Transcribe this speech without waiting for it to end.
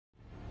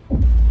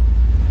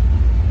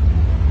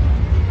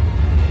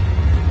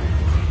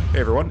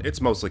everyone, it's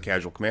Mostly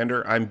Casual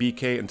Commander. I'm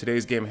BK, and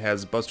today's game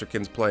has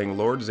Busterkins playing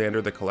Lord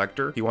Xander the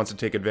Collector. He wants to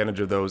take advantage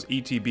of those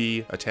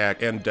ETB,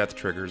 attack, and death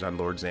triggers on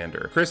Lord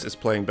Xander. Chris is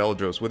playing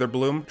Beledros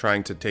Witherbloom,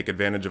 trying to take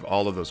advantage of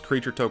all of those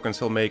creature tokens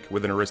he'll make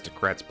with an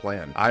aristocrat's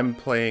plan. I'm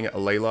playing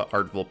Alela,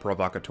 Artful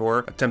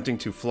Provocateur, attempting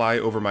to fly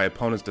over my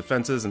opponent's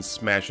defenses and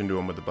smash into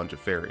him with a bunch of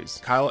fairies.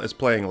 Kyle is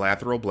playing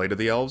Lathril, Blade of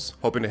the Elves,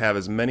 hoping to have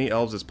as many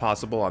elves as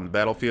possible on the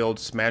battlefield,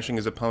 smashing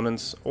his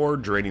opponents, or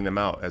draining them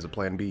out as a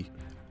plan B.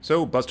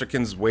 So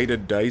Busterkins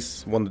weighted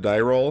dice won the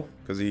die roll,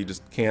 because he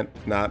just can't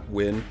not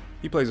win.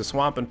 He plays a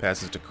swamp and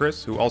passes to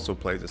Chris, who also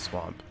plays a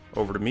swamp.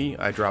 Over to me,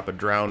 I drop a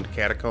drowned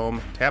catacomb,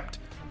 tapped,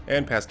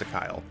 and pass to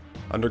Kyle.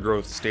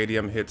 Undergrowth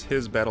Stadium hits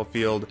his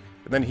battlefield,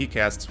 and then he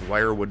casts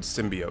Wirewood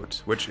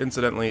Symbiote, which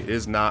incidentally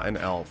is not an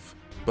elf,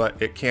 but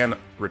it can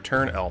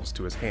return elves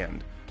to his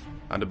hand.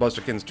 On to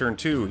Busterkins' turn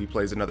 2, he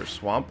plays another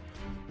swamp,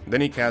 then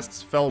he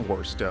casts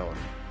Fellwar Stone.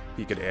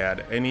 He could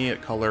add any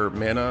color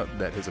mana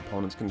that his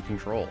opponents can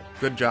control.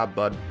 Good job,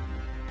 bud.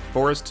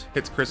 Forest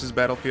hits Chris's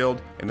battlefield,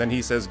 and then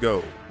he says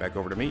go. Back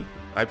over to me.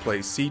 I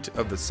play Seat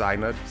of the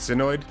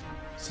Synoid?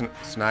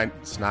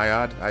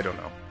 Sniod? I don't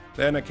know.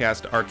 Then I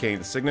cast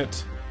Arcane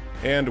Signet,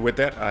 and with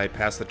that I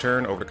pass the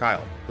turn over to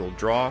Kyle. He'll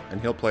draw, and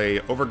he'll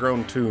play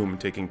Overgrown Tomb,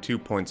 taking 2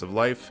 points of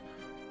life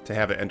to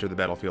have it enter the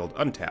battlefield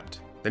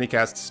untapped. Then he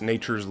casts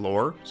Nature's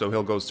Lore, so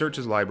he'll go search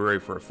his library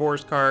for a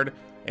forest card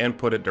and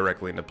put it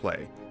directly into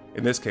play.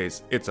 In this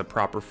case, it's a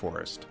proper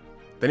forest.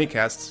 Then he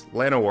casts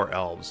Llanowar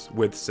Elves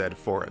with said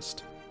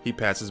forest. He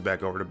passes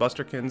back over to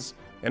Busterkins,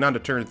 and on to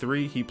turn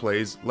 3, he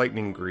plays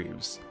Lightning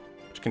Greaves,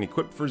 which can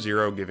equip for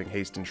 0, giving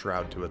haste and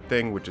shroud to a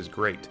thing, which is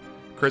great.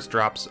 Chris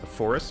drops a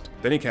forest.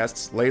 Then he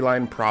casts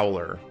Leyline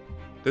Prowler.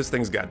 This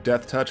thing's got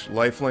Death Touch,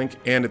 Lifelink,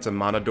 and it's a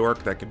mana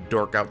dork that could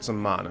dork out some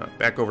mana.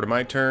 Back over to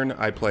my turn,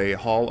 I play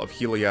Hall of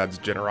Heliod's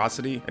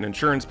Generosity, an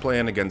insurance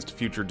plan against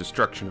future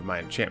destruction of my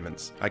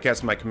enchantments. I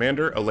cast my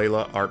commander,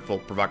 Alela, Artful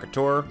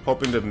Provocateur,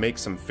 hoping to make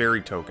some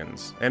fairy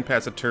tokens, and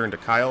pass a turn to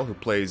Kyle, who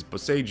plays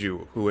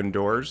Boseiju, who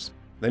endures.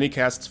 Then he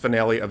casts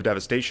Finale of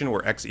Devastation,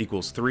 where X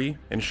equals 3,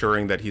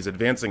 ensuring that he's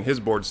advancing his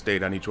board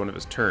state on each one of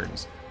his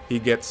turns. He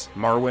gets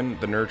Marwyn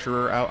the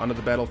Nurturer out onto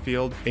the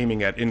battlefield,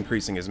 aiming at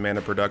increasing his mana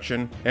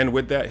production, and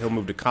with that he'll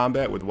move to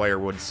combat with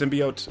Wirewood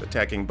Symbiote,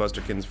 attacking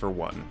Busterkins for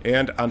 1.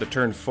 And on to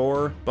turn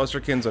 4,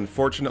 Busterkins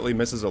unfortunately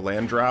misses a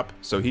land drop,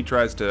 so he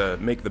tries to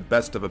make the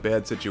best of a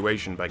bad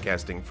situation by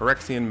casting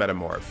Phyrexian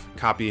Metamorph,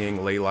 copying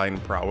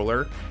Leyline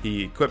Prowler.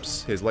 He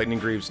equips his Lightning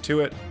Greaves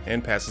to it,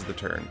 and passes the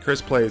turn.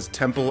 Chris plays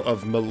Temple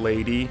of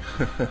Milady.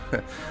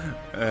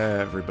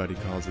 Everybody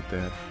calls it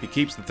that. He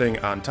keeps the thing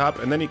on top,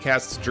 and then he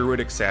casts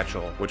Druidic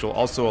Satchel, which will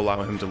also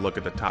allow him to look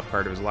at the top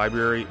card of his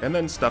library, and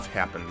then stuff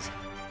happens.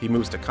 He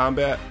moves to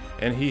combat,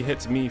 and he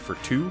hits me for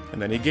 2,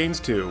 and then he gains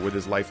 2 with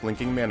his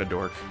life-linking mana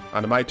dork.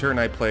 On my turn,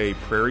 I play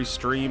Prairie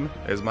Stream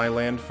as my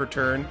land for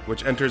turn,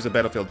 which enters the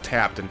battlefield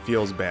tapped and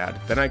feels bad.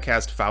 Then I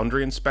cast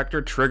Foundry Inspector,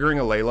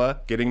 triggering Alela,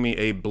 getting me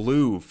a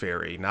blue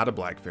fairy, not a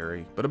black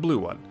fairy, but a blue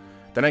one.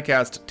 Then I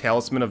cast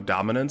Talisman of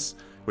Dominance,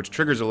 which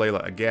triggers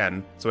Alela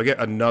again, so I get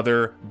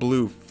another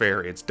blue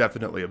fairy. It's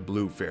definitely a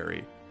blue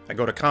fairy. I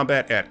go to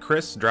combat at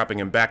Chris, dropping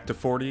him back to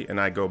 40, and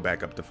I go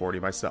back up to 40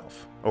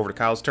 myself. Over to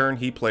Kyle's turn,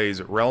 he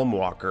plays Realm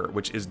Walker,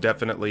 which is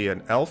definitely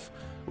an elf,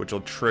 which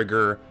will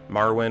trigger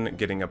Marwyn,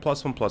 getting a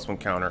 +1/+1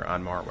 counter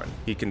on Marwyn.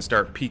 He can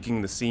start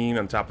peeking the scene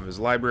on top of his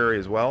library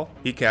as well.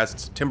 He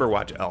casts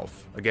Timberwatch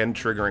Elf, again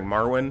triggering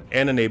Marwyn,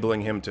 and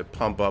enabling him to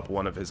pump up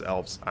one of his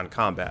elves on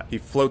combat. He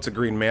floats a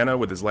green mana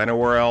with his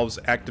Llanowar Elves,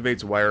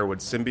 activates Wirewood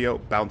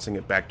Symbiote, bouncing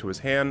it back to his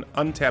hand,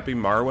 untapping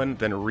Marwyn,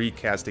 then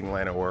recasting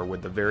Llanowar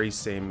with the very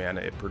same mana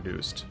it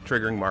produced,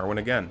 triggering Marwyn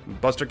again.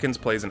 Busterkins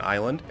plays an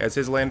island. As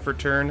his land for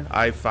turn,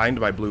 I find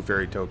my blue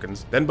fairy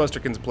tokens. Then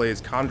Busterkins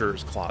plays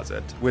Conjurer's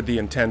Closet, with the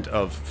intent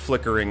of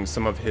flickering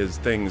some of his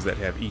things that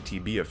have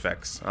ETB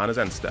effects on his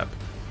end step.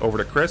 Over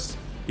to Chris,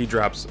 he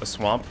drops a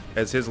swamp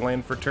as his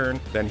land for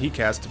turn, then he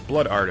casts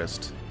Blood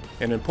Artist,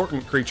 an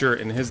important creature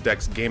in his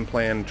deck's game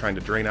plan, trying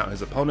to drain out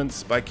his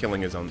opponents by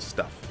killing his own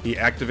stuff. He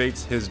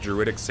activates his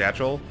Druidic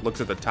Satchel, looks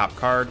at the top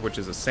card, which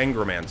is a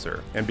Sangromancer,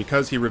 and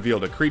because he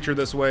revealed a creature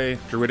this way,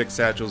 Druidic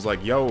Satchel's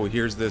like, yo,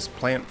 here's this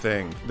plant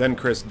thing. Then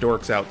Chris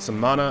dorks out some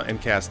mana and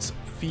casts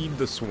Feed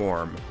the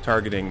Swarm,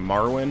 targeting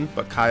Marwyn,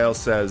 but Kyle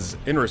says,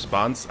 in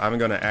response, I'm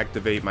going to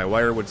activate my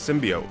Wirewood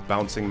Symbiote,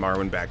 bouncing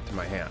Marwyn back to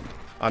my hand.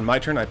 On my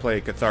turn, I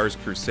play Cathar's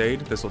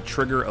Crusade. This will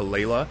trigger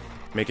Alela,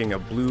 making a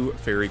blue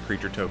fairy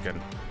creature token.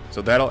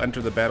 So that'll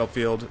enter the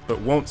battlefield, but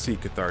won't see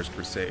Cathar's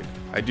Crusade.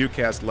 I do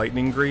cast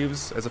Lightning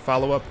Greaves as a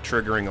follow-up,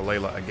 triggering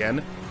Alela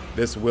again.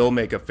 This will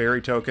make a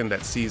fairy token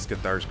that sees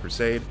Cathar's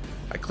Crusade.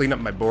 I clean up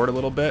my board a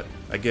little bit.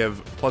 I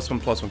give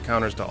 +1/+1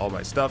 counters to all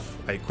my stuff.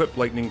 I equip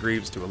Lightning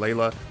Greaves to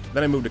Alela.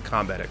 Then I move to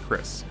combat at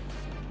Chris.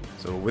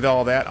 So with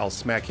all that, I'll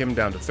smack him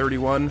down to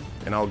 31,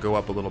 and I'll go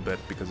up a little bit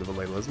because of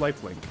Alela's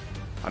lifelink.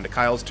 On to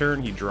Kyle's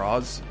turn, he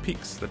draws,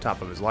 peeks the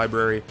top of his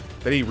library,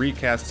 then he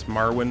recasts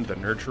Marwyn the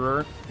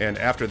Nurturer, and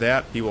after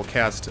that, he will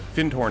cast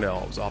Findhorn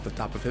Elves off the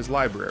top of his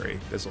library.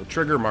 This will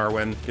trigger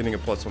Marwyn, getting a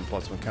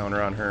 +1/+1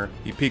 counter on her.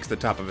 He peeks the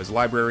top of his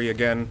library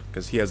again,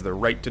 because he has the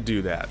right to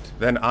do that.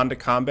 Then on to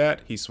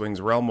combat, he swings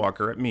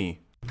Realmwalker at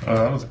me.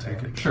 That was a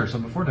take it. Sure, so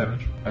before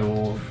damage, I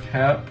will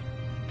tap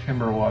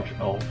Timberwatch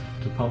Elf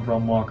to pump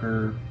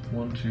Realmwalker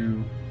 1,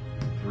 2,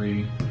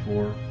 3,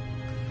 4,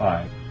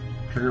 5.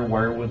 Trigger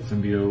Wirewood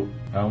Symbiote,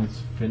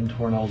 bounce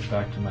Findhorn Elves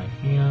back to my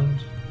hand,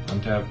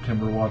 untap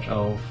Timberwatch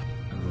Elf,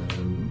 and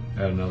then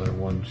add another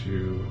 1,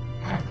 2,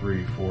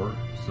 3, 4.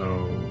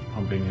 So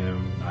pumping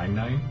him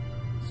 9/9.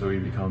 So he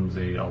becomes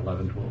a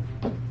 11/12.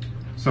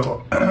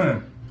 So,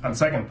 on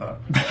second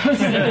thought.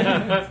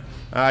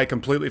 I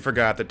completely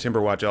forgot that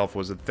Timberwatch Elf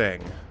was a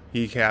thing.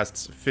 He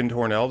casts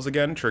Findhorn Elves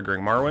again, triggering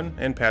Marwyn,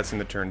 and passing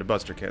the turn to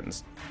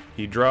Busterkins.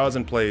 He draws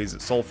and plays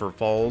Sulphur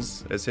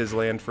Falls as his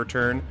land for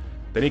turn.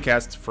 Then he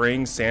casts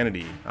Fraying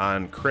Sanity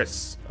on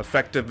Chris,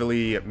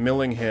 effectively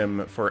milling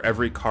him for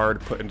every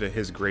card put into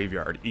his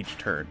graveyard each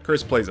turn.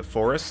 Chris plays a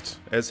Forest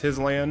as his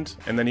land,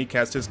 and then he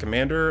casts his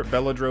commander,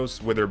 Beledros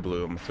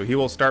Witherbloom. So he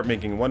will start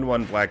making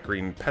 1/1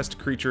 black-green pest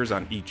creatures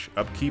on each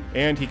upkeep,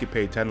 and he could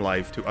pay 10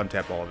 life to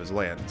untap all of his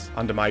lands.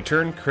 Onto my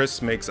turn,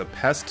 Chris makes a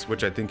Pest,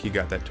 which I think he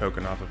got that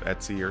token off of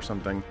Etsy or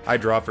something. I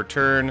draw for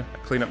turn, I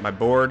clean up my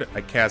board, I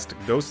cast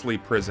Ghostly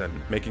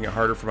Prison, making it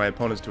harder for my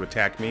opponents to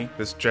attack me.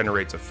 This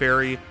generates a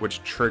fairy, which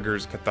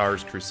triggers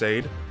Cathar's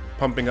Crusade,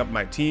 pumping up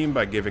my team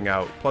by giving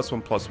out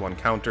 +1/+1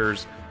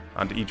 counters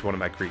onto each one of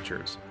my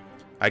creatures.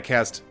 I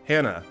cast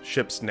Hannah,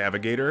 Ship's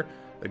Navigator,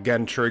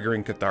 again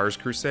triggering Cathar's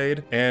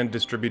Crusade, and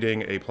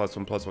distributing a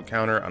 +1/+1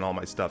 counter on all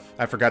my stuff.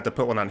 I forgot to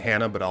put one on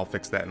Hannah, but I'll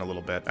fix that in a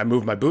little bit. I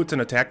move my boots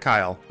and attack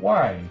Kyle.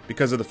 Why?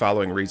 Because of the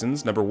following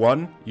reasons. Number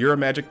 1, you're a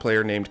Magic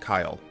player named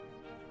Kyle.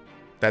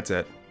 That's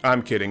it.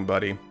 I'm kidding,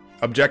 buddy.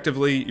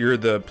 Objectively, you're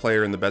the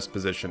player in the best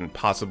position,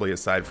 possibly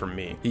aside from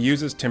me. He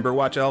uses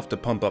Timberwatch Elf to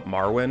pump up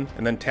Marwyn,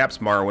 and then taps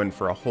Marwyn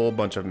for a whole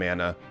bunch of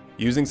mana.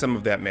 Using some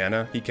of that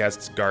mana, he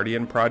casts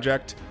Guardian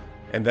Project,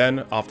 and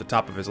then, off the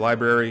top of his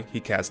library,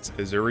 he casts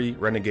Azuri,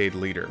 Renegade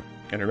Leader.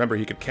 And remember,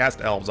 he could cast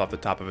elves off the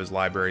top of his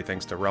library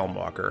thanks to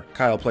Realmwalker.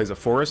 Kyle plays a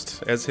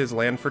Forest as his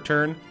land for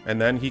turn,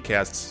 and then he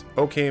casts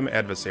Okame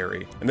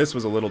Adversary. And this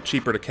was a little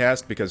cheaper to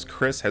cast because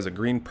Chris has a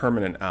green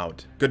permanent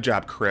out. Good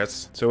job,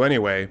 Chris. So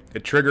anyway,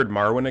 it triggered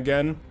Marwyn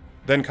again.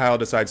 Then Kyle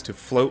decides to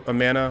float a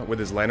mana with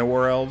his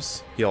Llanowar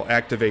Elves. He'll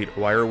activate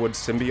Wirewood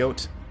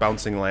Symbiote,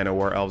 bouncing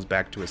Llanowar Elves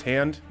back to his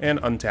hand,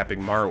 and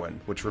untapping Marwyn,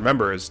 which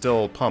remember is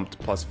still pumped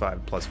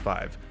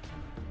 +5/+5.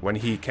 When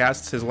he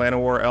casts his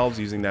Llanowar Elves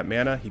using that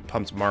mana, he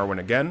pumps Marwyn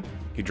again,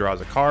 he draws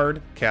a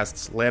card,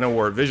 casts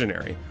Llanowar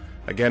Visionary,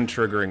 again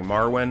triggering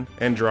Marwyn,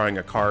 and drawing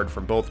a card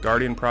from both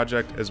Guardian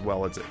Project as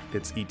well as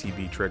its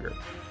ETB trigger.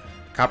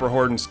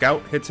 Copperhorn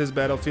Scout hits his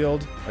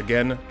battlefield,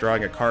 again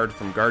drawing a card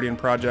from Guardian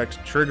Project,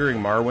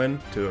 triggering Marwyn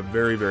to a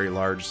very, very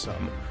large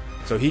sum.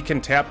 So he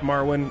can tap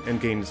Marwyn and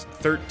gains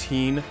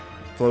 13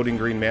 floating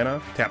green mana,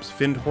 taps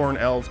Findhorn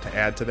Elf to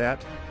add to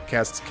that,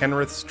 casts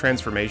Kenrith's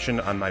Transformation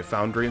on my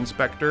Foundry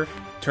Inspector,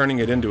 turning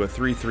it into a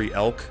 3/3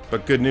 elk,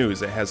 but good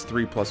news, it has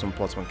 3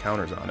 +1/+1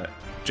 counters on it.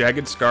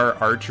 Jagged Scar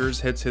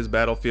Archers hits his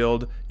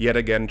battlefield, yet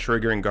again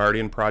triggering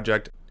Guardian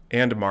Project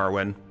and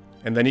Marwyn,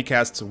 and then he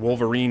casts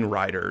Wolverine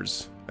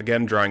Riders,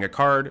 again drawing a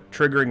card,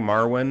 triggering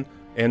Marwyn,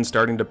 and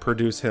starting to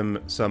produce him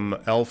some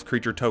elf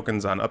creature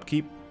tokens on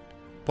upkeep,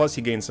 plus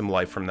he gains some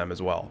life from them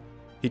as well.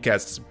 He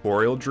casts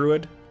Boreal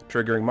Druid,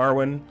 triggering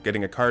Marwyn,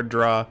 getting a card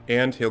draw,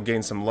 and he'll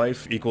gain some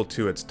life equal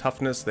to its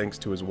toughness thanks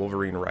to his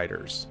Wolverine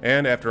Riders.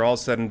 And after all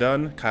said and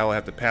done, Kyle will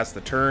have to pass the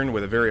turn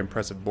with a very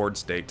impressive board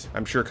state.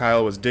 I'm sure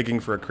Kyle was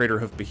digging for a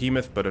Craterhoof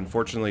Behemoth, but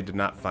unfortunately did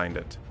not find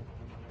it.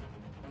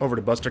 Over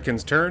to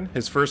Busterkin's turn.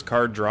 His first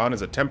card drawn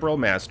is a Temporal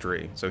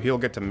Mastery, so he'll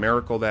get to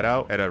Miracle that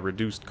out at a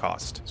reduced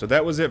cost. So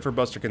that was it for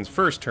Busterkin's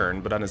first turn,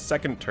 but on his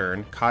second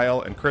turn,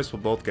 Kyle and Chris will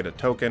both get a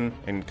token,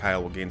 and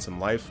Kyle will gain some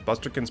life.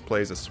 Busterkins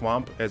plays a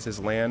Swamp as his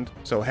land,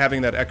 so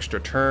having that extra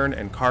turn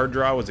and card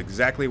draw was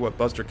exactly what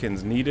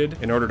Busterkins needed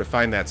in order to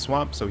find that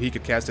Swamp so he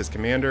could cast his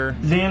commander.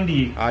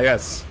 Zandy. Ah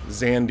yes,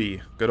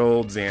 Zandy. Good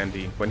old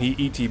Zandy. When he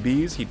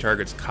ETBs, he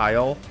targets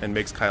Kyle and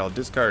makes Kyle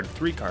discard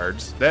 3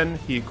 cards. Then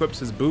he equips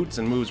his boots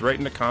and moves right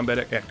into combat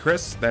at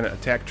Chris. Then an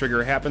attack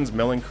trigger happens,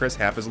 milling Chris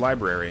half his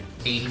library.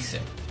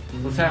 86.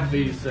 What's half of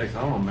 86?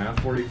 I don't know, math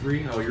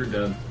 43? Oh, you're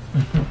dead.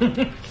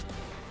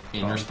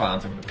 In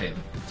response, I'm going to pay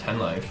 10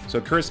 life. So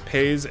Chris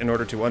pays in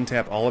order to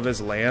untap all of his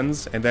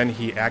lands, and then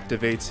he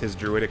activates his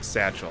Druidic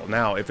Satchel.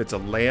 Now, if it's a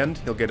land,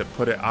 he'll get to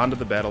put it onto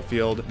the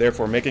battlefield,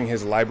 therefore making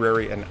his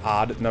library an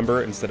odd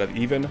number instead of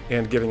even,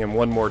 and giving him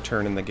one more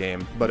turn in the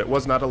game. But it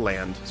was not a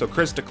land. So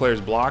Chris declares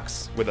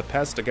blocks with a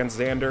Pest against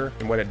Xander,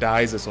 and when it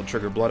dies, this will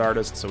trigger Blood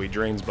Artist, so he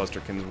drains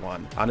Busterkins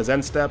 1. On his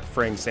end step,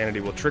 Fraying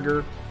Sanity will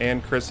trigger,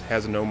 and Chris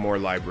has no more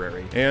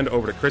library. And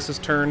over to Chris's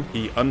turn,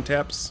 he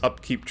untaps,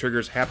 upkeep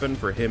triggers happen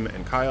for him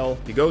and Kyle.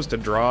 He goes to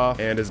draw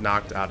and is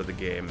knocked out of the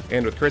game.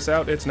 And with Chris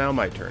out, it's now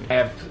my turn.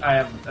 I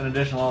have an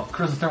additional.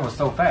 Chris's turn was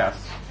so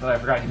fast that I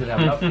forgot he did have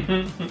an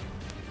upkeep.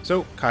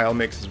 So Kyle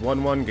makes his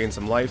 1/1, gains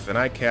some life, and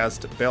I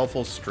cast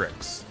Baleful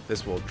Strix.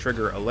 This will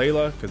trigger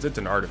Alela, because it's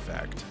an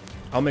artifact.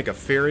 I'll make a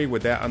fairy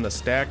with that on the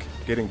stack,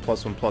 getting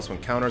 +1/+1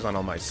 counters on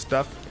all my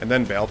stuff, and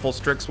then Baleful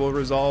Strix will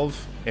resolve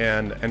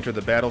and enter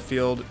the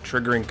battlefield,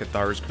 triggering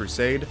Cathar's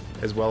Crusade,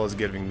 as well as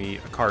giving me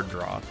a card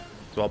draw.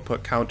 So I'll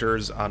put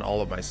counters on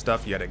all of my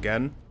stuff yet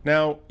again.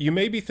 Now, you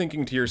may be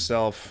thinking to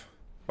yourself,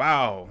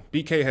 wow,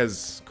 BK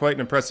has quite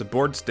an impressive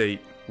board state,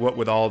 what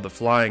with all the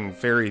flying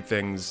fairy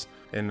things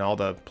and all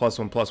the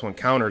 +1/+1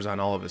 counters on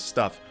all of his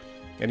stuff.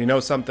 And you know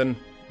something?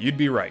 You'd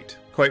be right.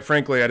 Quite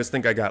frankly, I just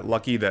think I got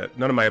lucky that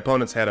none of my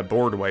opponents had a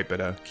board wipe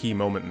at a key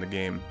moment in the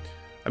game.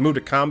 I moved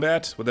to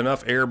combat with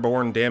enough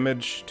airborne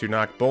damage to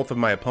knock both of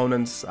my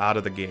opponents out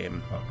of the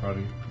game. Oh, proud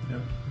of you.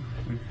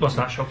 Yeah. Let's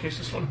not showcase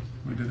this one.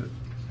 We did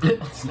it.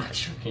 Let's not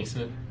showcase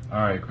it.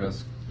 Alright,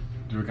 Chris.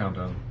 Do a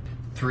countdown.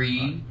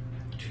 3,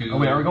 2. Oh,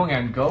 wait, are we going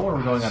on go or are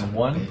we going on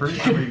 1?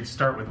 We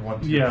start with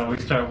 1, 2. Yeah, we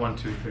start 1,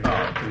 2, 3.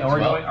 And are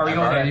we Well, going? Are we I've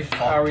going already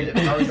at? Are we? fucked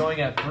it. Are we going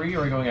at 3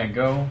 or are we going at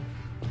go?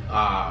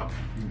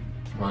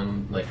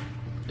 One, like,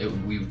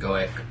 we would go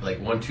at, like,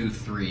 1, 2,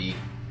 3.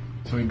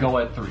 So we go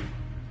at 3.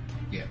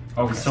 Yeah.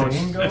 Okay. So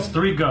it's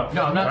 3 go.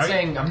 No, I'm not right?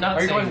 saying, I'm not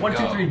Are you saying going 1, 2,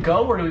 go. 3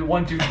 go or do we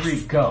 1, 2,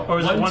 3 go? Or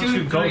is it 1,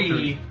 2, go 3,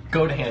 through?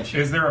 go to handshake.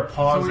 Is there a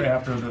pause So we-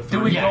 after the 3?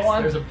 Do we Yes, go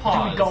on? there's a Do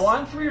pause. we go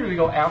on 3 or do we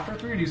go after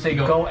 3 or do you say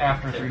go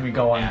after 3 and we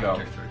go on go?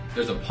 After 3.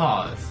 There's a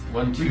pause.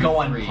 1, 2, We go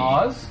on 3.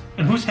 pause.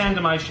 And whose hand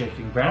am I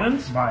shaking?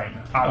 Brandon's? Mine,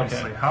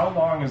 obviously. Okay. How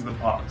long is the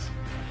pause?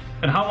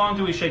 And how long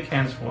do we shake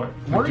hands for?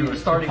 Where are do you it.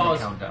 starting the Pause.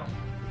 countdown?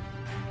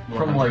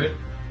 100. From like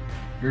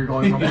you're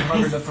going from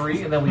 100 to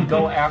 3 and then we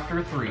go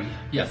after 3.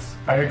 Yes.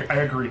 I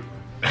agree.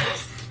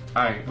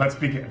 Alright, Let's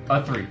begin.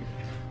 a 3.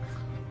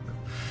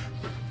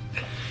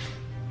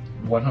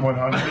 100.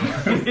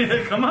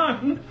 100. Come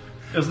on.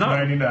 It's not.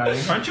 99.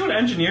 Aren't you an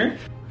engineer?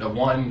 The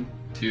 1,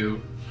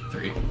 2,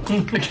 3.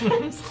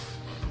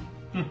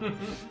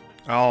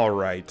 All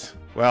right.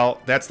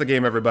 Well, that's the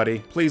game, everybody.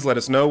 Please let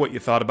us know what you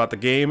thought about the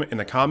game in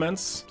the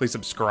comments. Please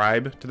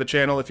subscribe to the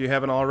channel if you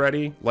haven't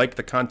already. Like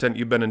the content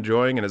you've been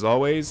enjoying, and as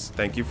always,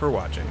 thank you for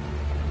watching.